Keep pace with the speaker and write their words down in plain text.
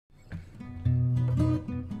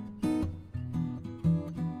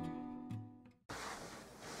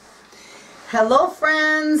Hello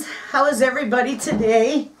friends, how is everybody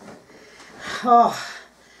today? Oh,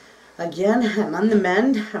 again, I'm on the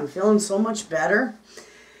mend. I'm feeling so much better.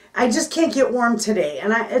 I just can't get warm today,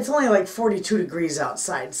 and it's only like 42 degrees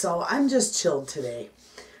outside, so I'm just chilled today.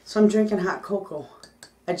 So I'm drinking hot cocoa.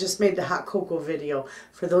 I just made the hot cocoa video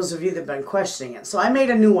for those of you that have been questioning it. So I made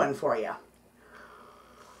a new one for you.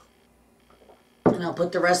 And I'll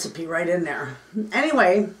put the recipe right in there.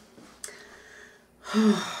 Anyway,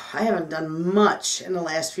 I haven't done much in the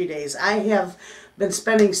last few days. I have been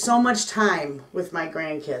spending so much time with my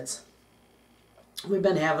grandkids. We've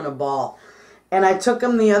been having a ball. And I took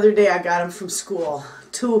them the other day, I got them from school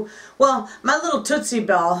to, well, my little Tootsie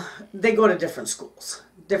Belle, they go to different schools,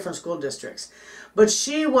 different school districts. But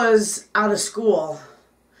she was out of school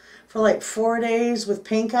for like 4 days with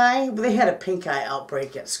pink eye. They had a pink eye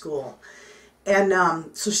outbreak at school. And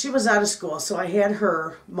so she was out of school, so I had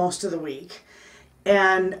her most of the week.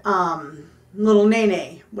 And little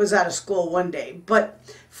Nene was out of school one day. But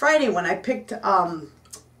Friday when I picked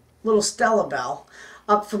little Stella Belle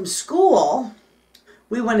up from school,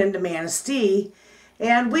 we went into Manistee,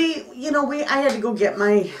 and I had to go get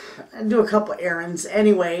do a couple errands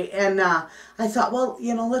anyway, and I thought, well,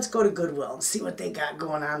 let's go to Goodwill and see what they got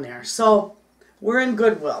going on there. So we're in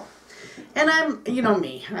Goodwill, and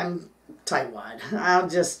I'm tightwad. I'll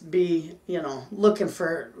just be, looking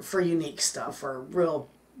for unique stuff or real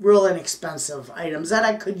inexpensive items that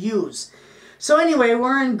I could use. So anyway,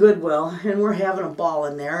 we're in Goodwill, and we're having a ball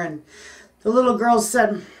in there, and the little girls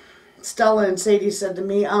said, Stella and Sadie said to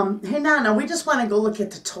me, hey Nana, we just want to go look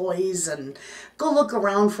at the toys and go look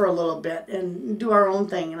around for a little bit and do our own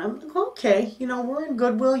thing. And I'm like, okay, we're in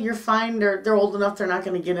Goodwill, you're fine. They're old enough, they're not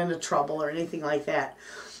going to get into trouble or anything like that.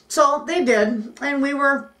 So they did,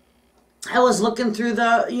 and I was looking through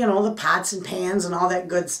the pots and pans and all that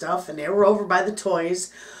good stuff, and they were over by the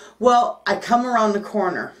toys. Well, I come around the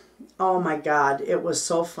corner. Oh my God, it was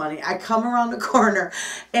so funny. I come around the corner,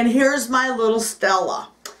 and here's my little Stella.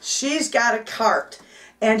 She's got a cart,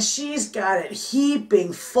 and she's got it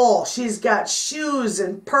heaping full. She's got shoes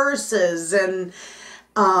and purses and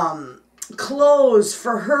clothes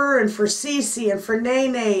for her and for Cece and for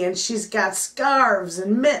Nene, and she's got scarves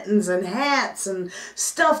and mittens and hats and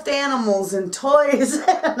stuffed animals and toys.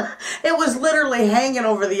 It was literally hanging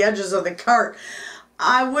over the edges of the cart.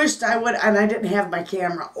 I wished I would, and I didn't have my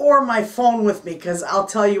camera or my phone with me, because I'll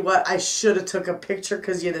tell you what, I should have took a picture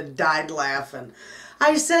because you'd have died laughing.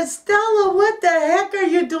 I said, Stella, what the heck are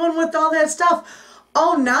you doing with all that stuff?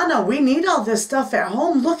 Oh, Nana, we need all this stuff at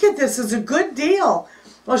home. Look at this, it's a good deal.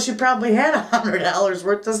 Well, she probably had $100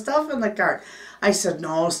 worth of stuff in the cart. I said,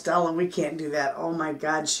 no, Stella, we can't do that. Oh my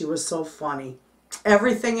God, she was so funny.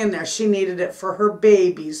 Everything in there, she needed it for her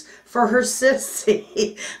babies, for her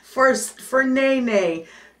sissy, for Nene,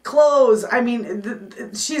 clothes. I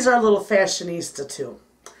mean, she's our little fashionista too.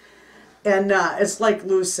 And it's like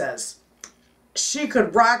Lou says, she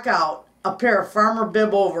could rock out a pair of farmer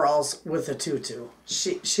bib overalls with a tutu.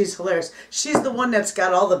 She's hilarious. She's the one that's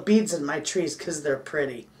got all the beads in my trees because they're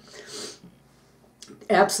pretty.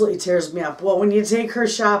 Absolutely tears me up. Well, when you take her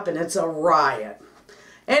shopping, it's a riot.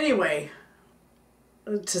 Anyway,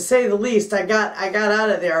 to say the least, I got out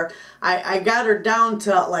of there. I got her down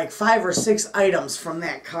to like 5 or 6 items from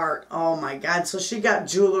that cart. Oh my God. So she got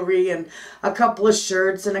jewelry and a couple of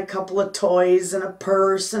shirts and a couple of toys and a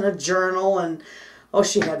purse and a journal, and oh,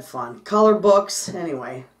 she had fun. Color books,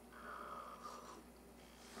 anyway.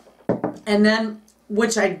 And then,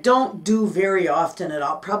 which I don't do very often at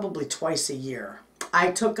all, probably twice a year,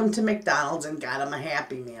 I took them to McDonald's and got them a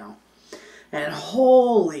Happy Meal. And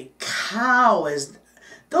holy cow,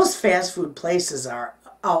 those fast food places are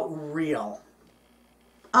unreal.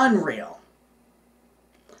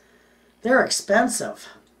 They're expensive.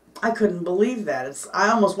 I couldn't believe that. I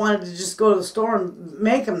almost wanted to just go to the store and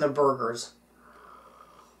make them the burgers.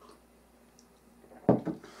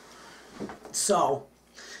 So,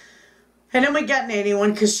 and then we got Nene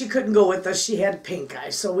one because she couldn't go with us. She had pink eye,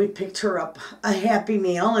 so we picked her up a Happy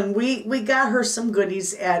Meal, and we got her some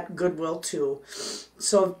goodies at Goodwill too.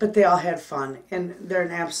 So, but they all had fun, and they're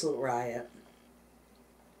an absolute riot.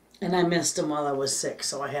 And I missed them while I was sick,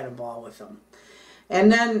 so I had a ball with them.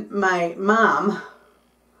 And then my mom,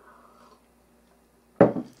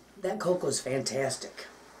 that cocoa's fantastic.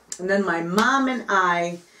 And then my mom and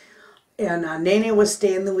I, and Nene was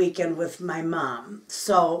staying the weekend with my mom.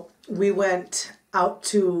 So we went out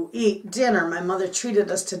to eat dinner. My mother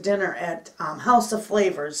treated us to dinner at House of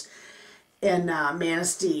Flavors in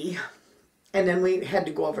Manistee. And then we had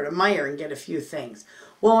to go over to Meijer and get a few things.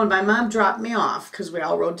 Well, when my mom dropped me off, because we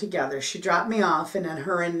all rode together, she dropped me off, and then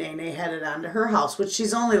her and Nene headed on to her house, which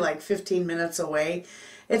she's only like 15 minutes away.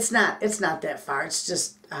 It's not that far. It's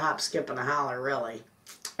just a hop, skip, and a holler, really.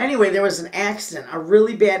 Anyway, there was an accident, a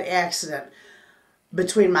really bad accident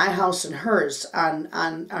between my house and hers on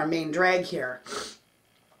our main drag here.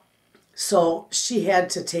 So she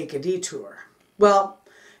had to take a detour. Well,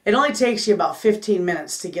 it only takes you about 15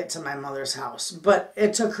 minutes to get to my mother's house, but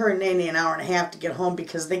it took her and Nene an hour and a half to get home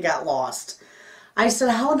because they got lost. I said,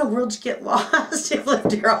 how in the world did you get lost? You've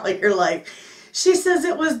lived here all your life. She says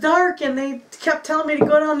it was dark and they kept telling me to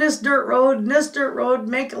go down this dirt road and this dirt road,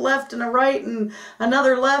 make a left and a right and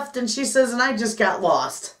another left. And she says, and I just got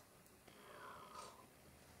lost.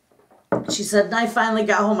 She said, and I finally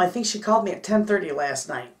got home. I think she called me at 10:30 last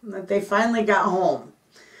night. That they finally got home.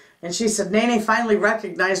 And she said, Nene finally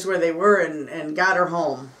recognized where they were and got her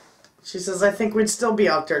home. She says, I think we'd still be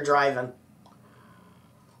out there driving.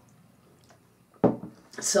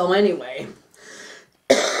 So anyway,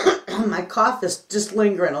 my cough is just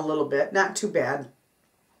lingering a little bit. Not too bad.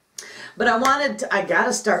 But I got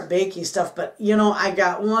to start baking stuff. But, you know, I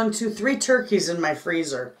got 1, 2, 3 turkeys in my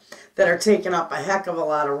freezer that are taking up a heck of a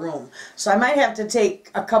lot of room. So I might have to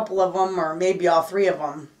take a couple of them, or maybe all 3 of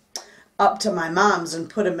them, up to my mom's and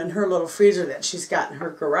put them in her little freezer that she's got in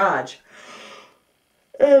her garage.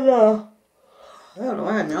 And, I don't know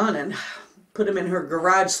why I'm yawning. Put them in her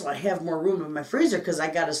garage so I have more room in my freezer, because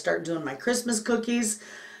I got to start doing my Christmas cookies.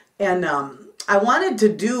 And I wanted to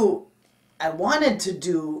do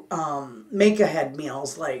make-ahead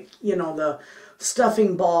meals, like, you know, the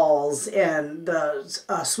stuffing balls and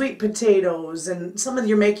the sweet potatoes and some of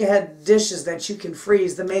your make-ahead dishes that you can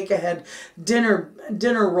freeze, the make-ahead dinner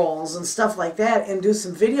rolls and stuff like that, and do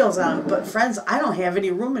some videos on it. But friends, I don't have any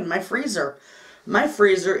room in my freezer. My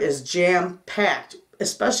freezer is jam-packed,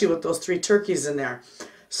 especially with those 3 turkeys in there.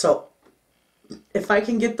 So if I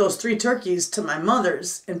can get those 3 turkeys to my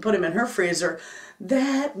mother's and put them in her freezer,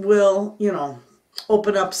 that will, you know,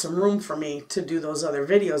 open up some room for me to do those other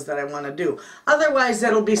videos that I want to do. Otherwise,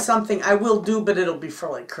 that'll be something I will do, but it'll be for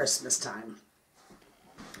like Christmas time.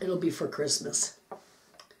 It'll be for Christmas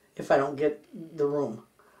if I don't get the room.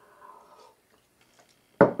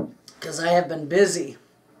 Because I have been busy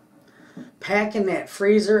packing that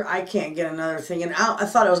freezer. I can't get another thing in. I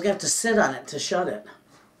thought I was going to have to sit on it to shut it.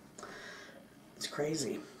 It's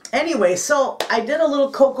crazy. Anyway, so I did a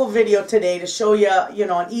little cocoa video today to show you, you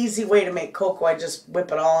know, an easy way to make cocoa. I just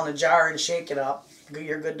whip it all in a jar and shake it up.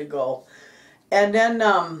 You're good to go. And then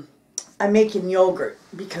I'm making yogurt,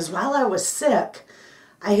 because while I was sick,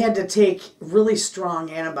 I had to take really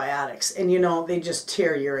strong antibiotics. And, you know, they just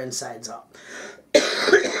tear your insides up.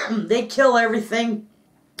 They kill everything.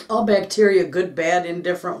 All bacteria, good, bad,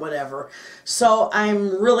 indifferent, whatever. So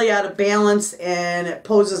I'm really out of balance, and it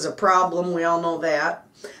poses a problem. We all know that.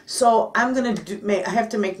 So I'm going to I have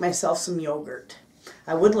to make myself some yogurt.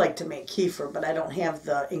 I would like to make kefir, but I don't have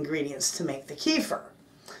the ingredients to make the kefir,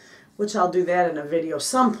 which I'll do that in a video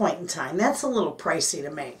some point in time. That's a little pricey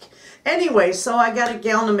to make. Anyway, so I got a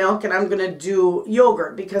gallon of milk, and I'm going to do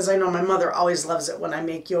yogurt, because I know my mother always loves it when I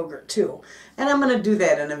make yogurt too. And I'm going to do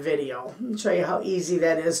that in a video and show you how easy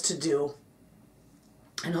that is to do.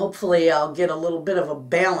 And hopefully I'll get a little bit of a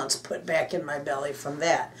balance put back in my belly from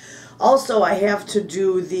that. Also, I have to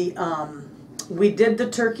do the, we did the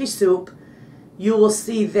turkey soup. You will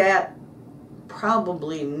see that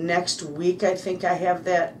probably next week. I think I have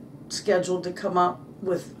that scheduled to come up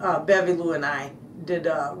with Bevy Lou, and I did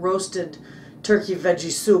a roasted turkey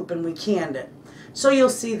veggie soup, and we canned it. So you'll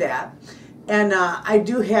see that. And I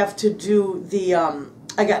do have to do the,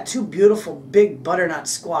 I got 2 beautiful big butternut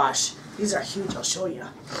squash. These are huge, I'll show you.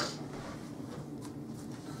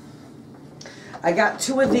 I got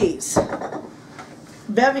 2 of these.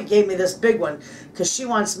 Bevy gave me this big one because she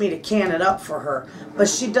wants me to can it up for her. But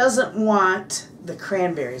she doesn't want the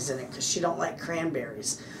cranberries in it because she don't like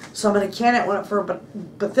cranberries. So I'm going to can it one up for her.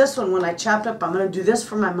 But this one, when I chopped up, I'm going to do this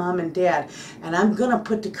for my mom and dad. And I'm going to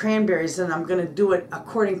put the cranberries in. I'm going to do it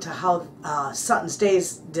according to how Sutton's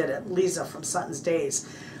Days did it. Lisa from Sutton's Days.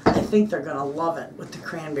 I think they're going to love it with the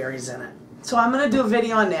cranberries in it. So I'm going to do a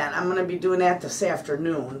video on that. I'm going to be doing that this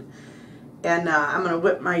afternoon. And I'm going to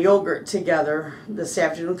whip my yogurt together this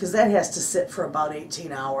afternoon, because that has to sit for about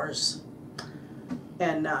 18 hours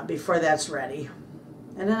and before that's ready.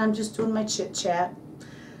 And then I'm just doing my chit-chat,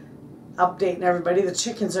 updating everybody. The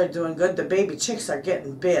chickens are doing good. The baby chicks are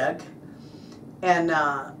getting big. And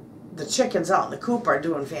the chickens out in the coop are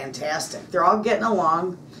doing fantastic. They're all getting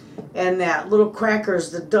along. And that little Crackers,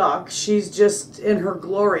 the duck, she's just in her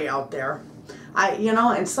glory out there. You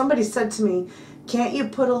know, and somebody said to me, can't you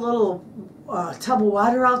put a little tub of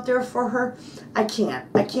water out there for her. I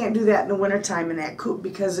can't do that in the wintertime in that coop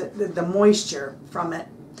because the moisture from it,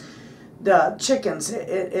 the chickens,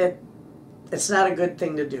 it's not a good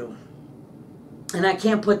thing to do. And I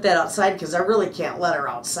can't put that outside because I really can't let her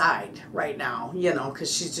outside right now, you know,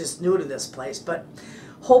 because she's just new to this place. But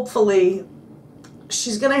hopefully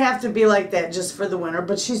she's going to have to be like that just for the winter.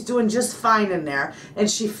 But she's doing just fine in there.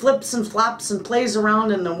 And she flips and flops and plays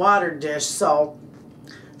around in the water dish. So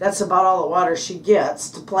that's about all the water she gets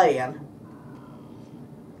to play in.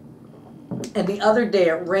 And the other day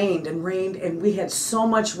it rained and rained, and we had so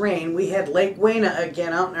much rain. We had Lake Wayna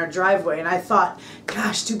again out in our driveway, and I thought,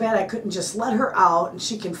 gosh, too bad I couldn't just let her out, and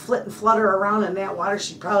she can flit and flutter around in that water.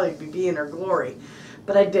 She'd probably be in her glory.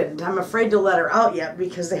 But I didn't. I'm afraid to let her out yet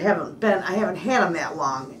because I haven't had them that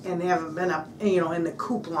long, and they haven't been up, you know, in the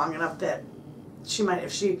coop long enough that she might,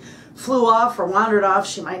 if she flew off or wandered off,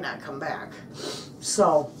 she might not come back.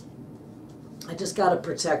 So I just got to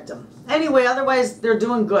protect them. Anyway, otherwise, they're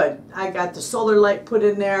doing good. I got the solar light put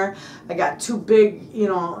in there. I got 2 big, you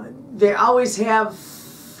know, they always have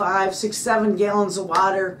 5, 6, 7 gallons of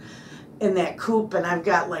water in that coop, and I've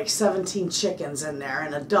got like 17 chickens in there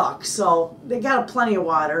and a duck. So they got plenty of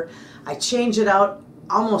water. I change it out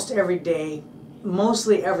almost every day,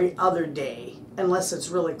 mostly every other day. Unless it's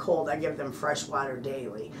really cold, I give them fresh water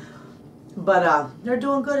daily. But they're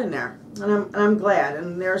doing good in there, and I'm glad,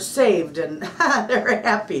 and they're saved, and they're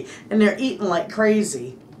happy, and they're eating like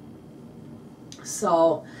crazy.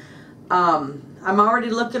 So I'm already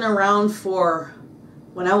looking around for,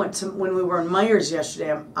 when we were in Myers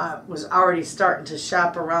yesterday, I was already starting to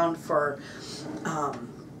shop around for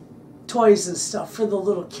toys and stuff for the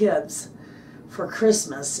little kids for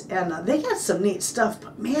Christmas, and they got some neat stuff,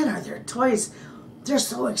 but man, are their toys, they're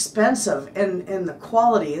so expensive, and the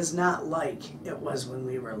quality is not like it was when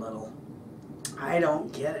we were little. I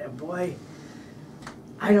don't get it, boy.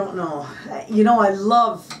 I don't know. You know, I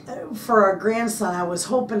love, for our grandson, I was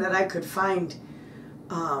hoping that I could find,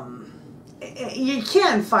 you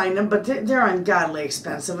can find them, but they're ungodly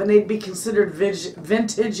expensive, and they'd be considered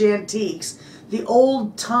vintage antiques. The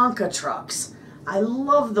old Tonka trucks. I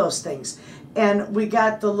love those things. And we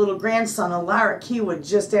got the little grandson, Alaric, he would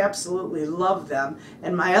just absolutely love them.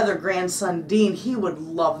 And my other grandson, Dean, he would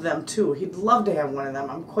love them too. He'd love to have one of them,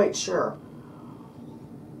 I'm quite sure.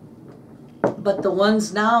 But the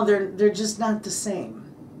ones now, they're just not the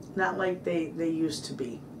same. Not like they used to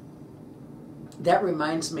be. That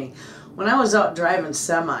reminds me, when I was out driving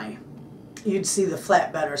semi, you'd see the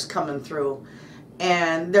flatbedders coming through,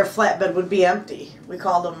 and their flatbed would be empty. We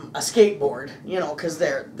called them a skateboard, you know, because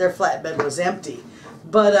their flatbed was empty.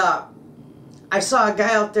 But I saw a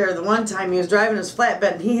guy out there the one time, he was driving his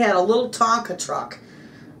flatbed, and he had a little Tonka truck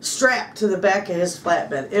strapped to the back of his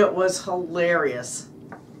flatbed. It was hilarious.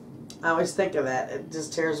 I always think of that. It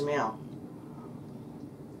just tears me out.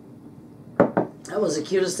 That was the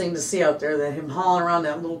cutest thing to see out there, that him hauling around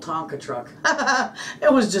that little Tonka truck.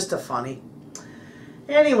 It was just a funny.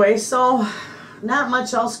 Anyway, so not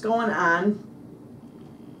much else going on.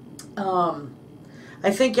 I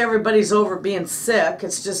think everybody's over being sick.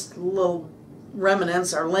 It's just little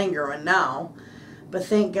remnants are lingering now. But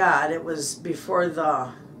thank God it was before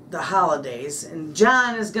the holidays. And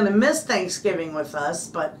John is going to miss Thanksgiving with us,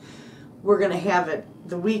 but we're going to have it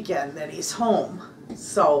the weekend that he's home.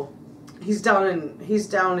 So he's down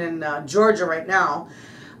in Georgia right now,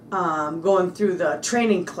 going through the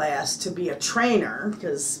training class to be a trainer,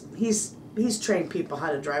 because he's trained people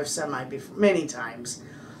how to drive semi many times,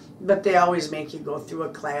 but they always make you go through a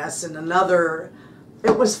class. And another,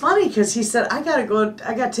 it was funny because he said, I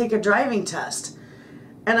gotta take a driving test.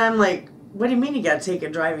 And I'm like, what do you mean you gotta take a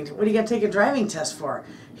driving test? What do you gotta take a driving test for?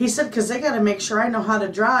 He said, because they gotta make sure I know how to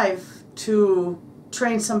drive to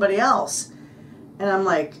train somebody else. And I'm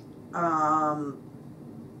like, oh,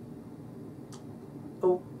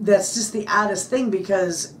 that's just the oddest thing,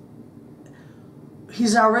 because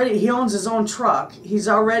he owns his own truck. He's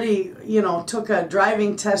already, you know, took a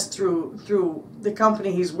driving test through the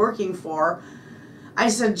company he's working for. I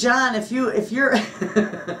said, John, if you're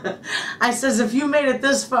I says, if you made it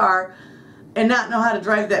this far and not know how to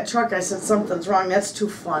drive that truck, I said, something's wrong. That's too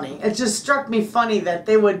funny. It just struck me funny that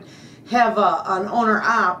they would have an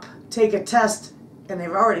owner-op take a test, and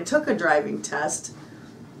they've already took a driving test.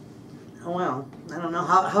 Oh, well, I don't know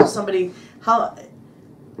how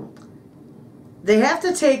they have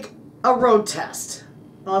to take a road test.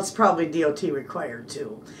 Well, it's probably DOT required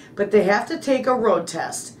too. But they have to take a road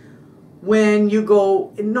test when you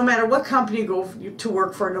go, no matter what company you go to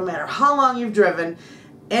work for, no matter how long you've driven,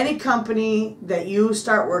 any company that you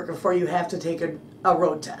start working for, you have to take a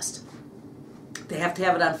road test. They have to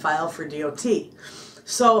have it on file for DOT.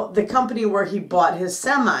 So the company where he bought his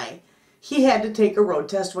semi, he had to take a road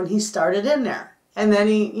test when he started in there. And then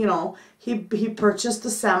he, you know, he purchased the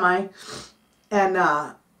semi, and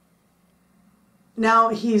now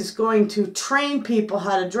he's going to train people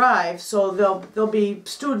how to drive. So there'll be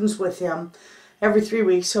students with him. Every 3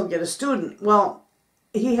 weeks he'll get a student. Well,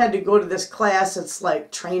 he had to go to this class. It's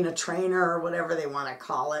like train a trainer or whatever they want to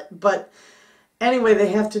call it. But anyway, they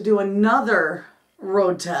have to do another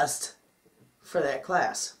road test for that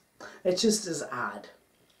class. It just is odd.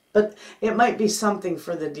 But it might be something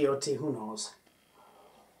for the DOT. Who knows?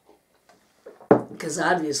 Because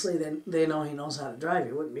obviously they know he knows how to drive.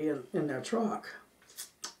 He wouldn't be in their truck.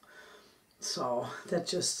 So that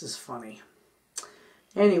just is funny.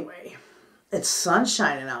 Anyway, it's sun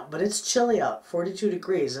shining out, but it's chilly out, 42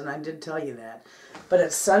 degrees, and I did tell you that. But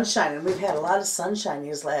it's sunshine, and we've had a lot of sunshine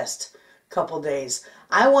these last couple days.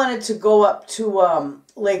 I wanted to go up to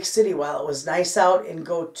Lake City while it was nice out and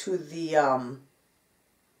go to the,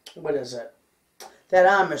 what is it? That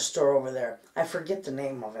Amish store over there. I forget the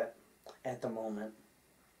name of it at the moment.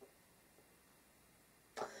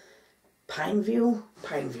 Pineview?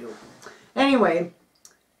 Pineview. Anyway,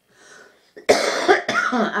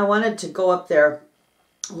 I wanted to go up there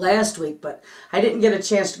last week, but I didn't get a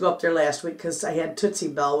chance to go up there last week because I had Tootsie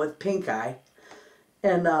Bell with pink eye.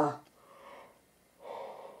 And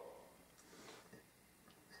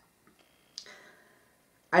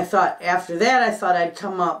I thought after that, I thought I'd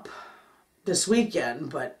come up this weekend,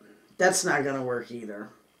 but that's not going to work either.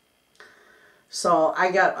 So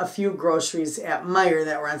I got a few groceries at Meijer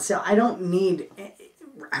that were on sale. I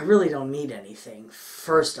really don't need anything.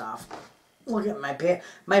 First off, look at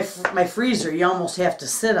my freezer. You almost have to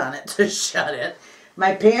sit on it to shut it.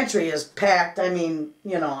 My pantry is packed. I mean,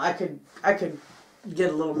 you know, I could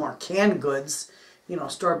get a little more canned goods, you know,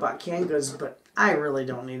 store-bought canned goods, but I really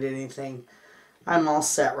don't need anything. I'm all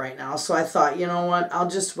set right now. So I thought, you know what, I'll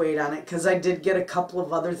just wait on it, because I did get a couple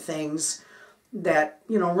of other things that,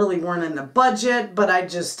 you know, really weren't in the budget, but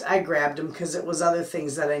I grabbed them because it was other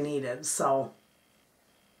things that I needed. So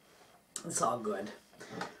it's all good.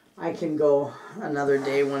 I can go another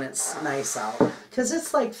day when it's nice out, because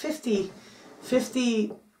it's like 50,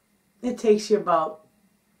 it takes you about,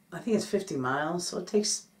 I think it's 50 miles, so it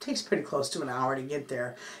takes pretty close to an hour to get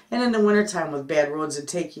there. And in the wintertime with bad roads, it'd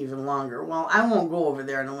take even longer. Well, I won't go over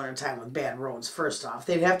there in the wintertime with bad roads, first off.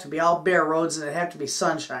 They'd have to be all bare roads, and it'd have to be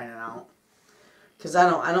sun shining out. Because I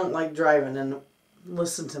don't like driving. And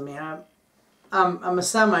listen to me, I'm a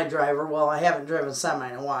semi driver. Well, I haven't driven semi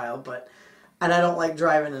in a while, and I don't like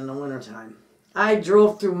driving in the wintertime. I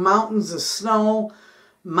drove through mountains of snow,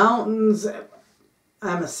 mountains.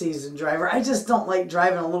 I'm a seasoned driver. I just don't like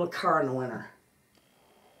driving a little car in the winter.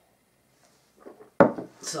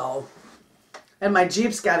 So, and my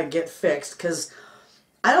Jeep's got to get fixed, because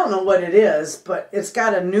I don't know what it is, but it's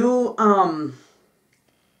got a new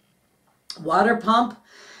water pump,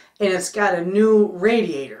 and it's got a new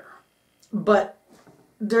radiator. But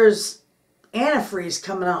there's antifreeze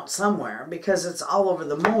coming out somewhere, because it's all over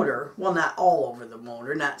the motor. Well, not all over the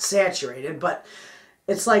motor, not saturated, but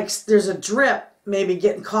it's like there's a drip maybe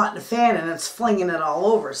getting caught in the fan, and it's flinging it all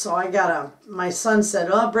over. So my son said,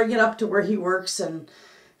 oh, bring it up to where he works, and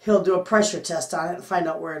he'll do a pressure test on it and find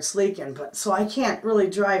out where it's leaking. But so I can't really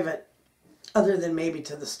drive it other than maybe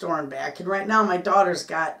to the store and back. And right now my daughter's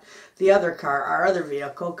got the other car, our other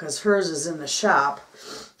vehicle, because hers is in the shop.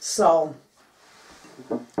 So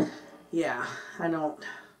yeah,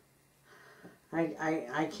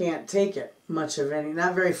 I can't take it much of any,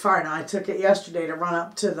 not very far. Now I took it yesterday to run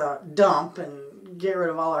up to the dump and get rid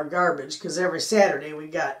of all our garbage, because every Saturday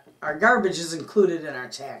our garbage is included in our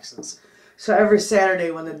taxes. So every Saturday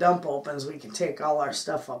when the dump opens, we can take all our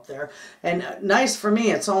stuff up there. And nice for me,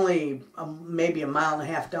 it's only maybe a mile and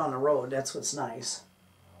a half down the road. That's what's nice.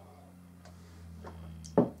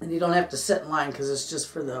 And you don't have to sit in line, because it's just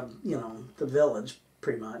for the, you know, the village,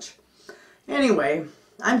 pretty much. Anyway,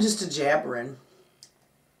 I'm just a jabbering.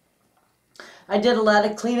 I did a lot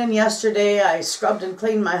of cleaning yesterday. I scrubbed and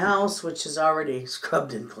cleaned my house, which is already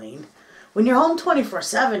scrubbed and cleaned. When you're home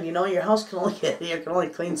 24/7, you know, your house can only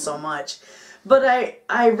clean so much. But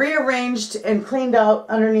I rearranged and cleaned out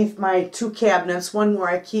underneath my two cabinets, one where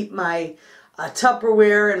I keep my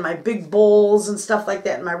Tupperware and my big bowls and stuff like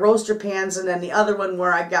that, and my roaster pans, and then the other one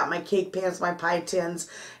where I've got my cake pans, my pie tins,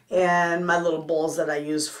 and my little bowls that I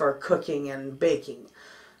use for cooking and baking.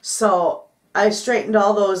 So I straightened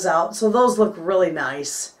all those out, so those look really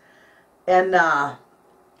nice. And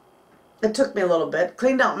it took me a little bit.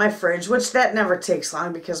 Cleaned out my fridge, which that never takes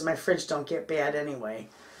long, because my fridge don't get bad anyway.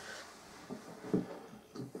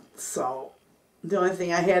 So The only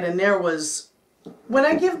thing I had in there was, when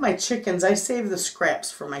I give my chickens, I save the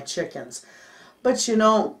scraps for my chickens. But you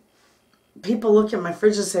know, people look at my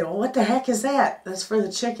fridge and say, well, what the heck is that? That's for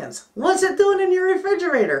the chickens. What's it doing in your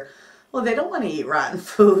refrigerator? Well, they don't want to eat rotten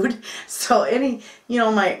food. So you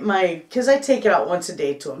know, because I take it out once a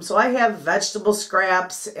day to them. So I have vegetable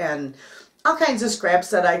scraps and all kinds of scraps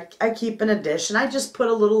that I keep in a dish. And I just put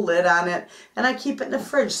a little lid on it and I keep it in the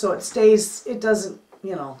fridge so it doesn't,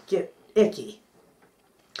 you know, get icky.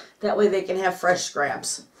 That way they can have fresh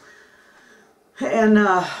scraps.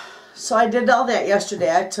 And so I did all that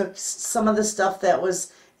yesterday. I took some of the stuff that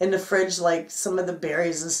was in the fridge, like some of the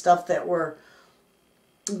berries and stuff that were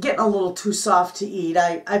getting a little too soft to eat.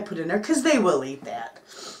 I put in there because they will eat that.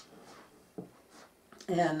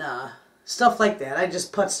 And stuff like that. I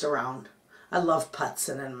just putzed around. I love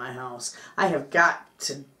putzing in my house. I have got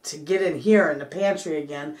to get in here in the pantry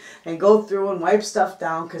again and go through and wipe stuff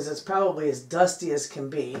down because it's probably as dusty as can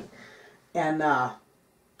be. And I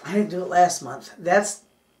didn't do it last month. That's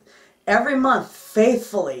every month,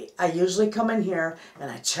 faithfully, I usually come in here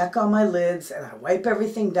and I check all my lids and I wipe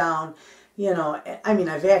everything down. You know, I mean,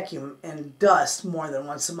 I vacuum and dust more than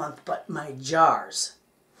once a month, but my jars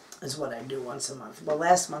is what I do once a month. Well,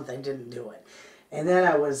 last month I didn't do it. And then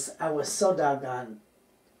I was so doggone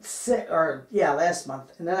sick, last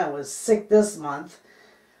month. And then I was sick this month.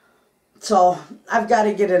 So I've got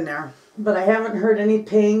to get in there. But I haven't heard any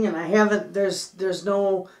ping, and there's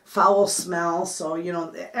no foul smell. So, you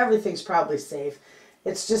know, everything's probably safe.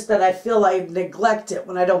 It's just that I feel I neglect it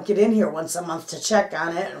when I don't get in here once a month to check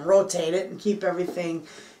on it and rotate it and keep everything,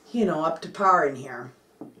 you know, up to par in here.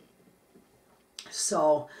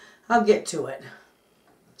 So I'll get to it.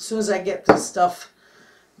 As soon as I get the stuff,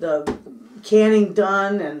 the canning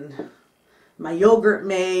done and my yogurt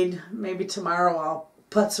made, maybe tomorrow I'll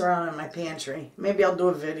putz around in my pantry. Maybe I'll do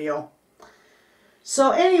a video. So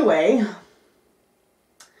anyway,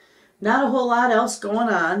 not a whole lot else going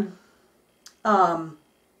on. I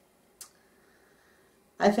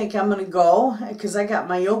think I'm going to go because I got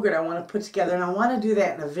my yogurt I want to put together, and I want to do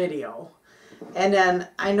that in a video. And then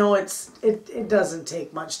I know it doesn't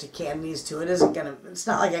take much to can these two. It's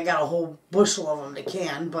not like I got a whole bushel of them to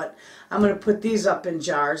can, but I'm going to put these up in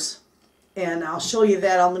jars, and I'll show you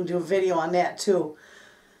that. I'm going to do a video on that too.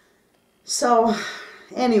 So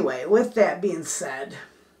anyway, with that being said,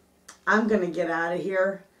 I'm going to get out of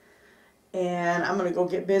here. And I'm going to go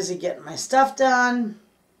get busy getting my stuff done.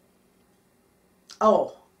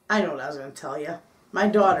 Oh, I know what I was going to tell you. My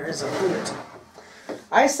daughter is a hoot.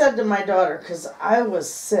 I said to my daughter, because I was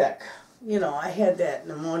sick, you know, I had that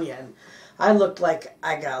pneumonia, and I looked like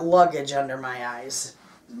I got luggage under my eyes.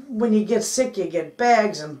 When you get sick, you get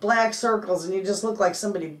bags and black circles, and you just look like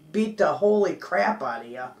somebody beat the holy crap out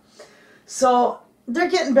of you. So, they're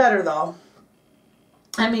getting better, though.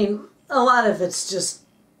 I mean, a lot of it's just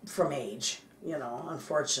from age, you know,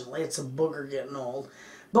 unfortunately. It's a booger getting old.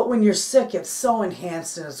 But when you're sick, it's so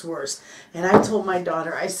enhanced and it's worse. And I told my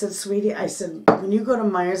daughter, I said, sweetie, I said, when you go to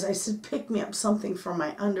Myers, I said, pick me up something for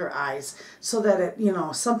my under eyes so that it, you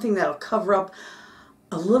know, something that'll cover up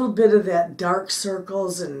a little bit of that dark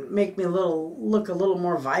circles and make me look a little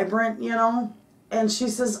more vibrant, you know. And she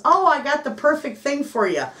says, oh, I got the perfect thing for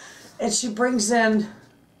you. And she brings in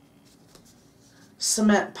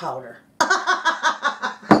cement powder.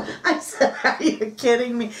 I said, are you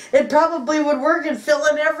kidding me? It probably would work and fill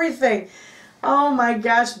in everything. Oh my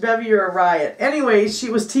gosh, Bevy, you're a riot. Anyway, she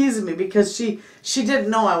was teasing me because she didn't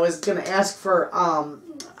know I was going to ask for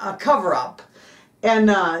a cover-up.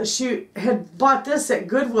 And she had bought this at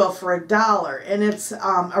Goodwill for $1. And it's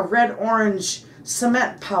a red-orange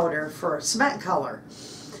cement powder for cement color.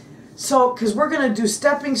 So, because we're going to do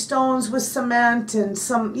stepping stones with cement and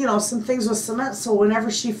some things with cement. So whenever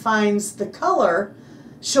she finds the color,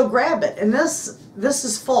 she'll grab it. And this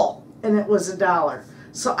is full, and it was $1.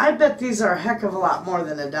 So I bet these are a heck of a lot more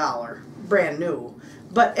than $1, brand new.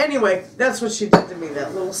 But anyway, that's what she did to me,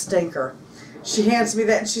 that little stinker. She hands me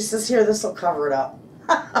that, and she says, here, this will cover it up.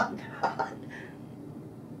 Oh, God.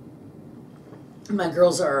 My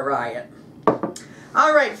girls are a riot.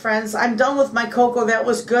 All right, friends, I'm done with my cocoa. That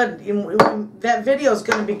was good. That video is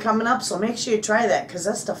going to be coming up, so make sure you try that because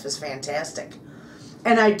that stuff is fantastic.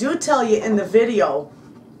 And I do tell you in the video,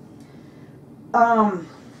 a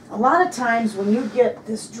lot of times when you get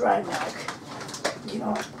this dry milk, you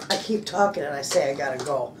know, I keep talking and I say I got to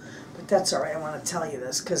go. But that's all right. I want to tell you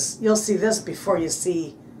this because you'll see this before you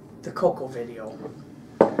see the cocoa video.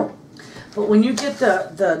 But when you get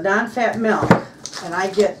the non-fat milk, and I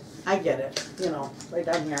get it, you know, right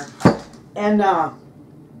down here. And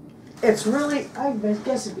it's really, I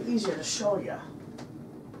guess it'd be easier to show you.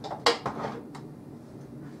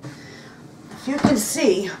 if you can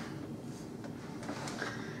see,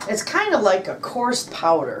 it's kind of like a coarse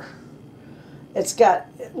powder. It's got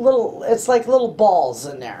it's like little balls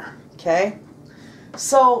in there, okay?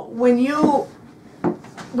 So when you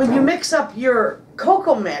mix up your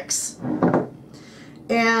cocoa mix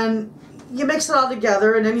and you mix it all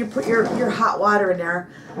together and then you put your hot water in there,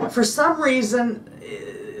 for some reason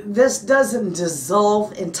this doesn't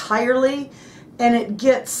dissolve entirely, and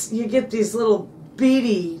you get these little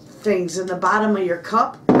beady things in the bottom of your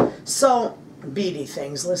cup. So beady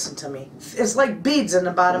things, listen to me. It's like beads in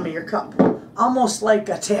the bottom of your cup, almost like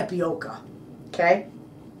a tapioca, okay?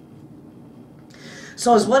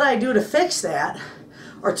 So is what I do to fix that,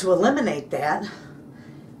 or to eliminate that,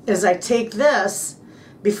 is I take this,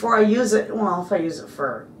 before I use it, well, if I use it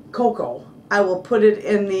for cocoa, I will put it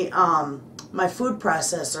in the my food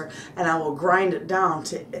processor, and I will grind it down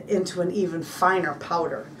into an even finer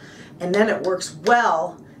powder. And then it works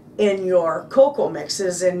well in your cocoa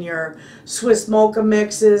mixes, in your Swiss mocha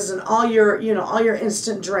mixes, and all your, all your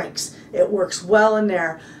instant drinks. It works well in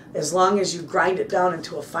there as long as you grind it down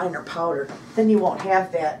into a finer powder. Then you won't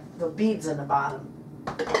have the beads in the bottom.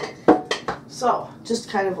 So, just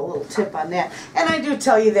kind of a little tip on that. And I do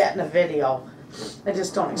tell you that in a video. I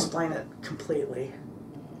just don't explain it completely.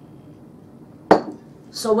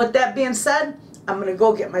 So with that being said, I'm going to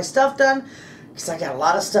go get my stuff done, because I got a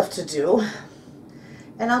lot of stuff to do.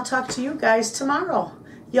 And I'll talk to you guys tomorrow.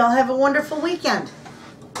 Y'all have a wonderful weekend.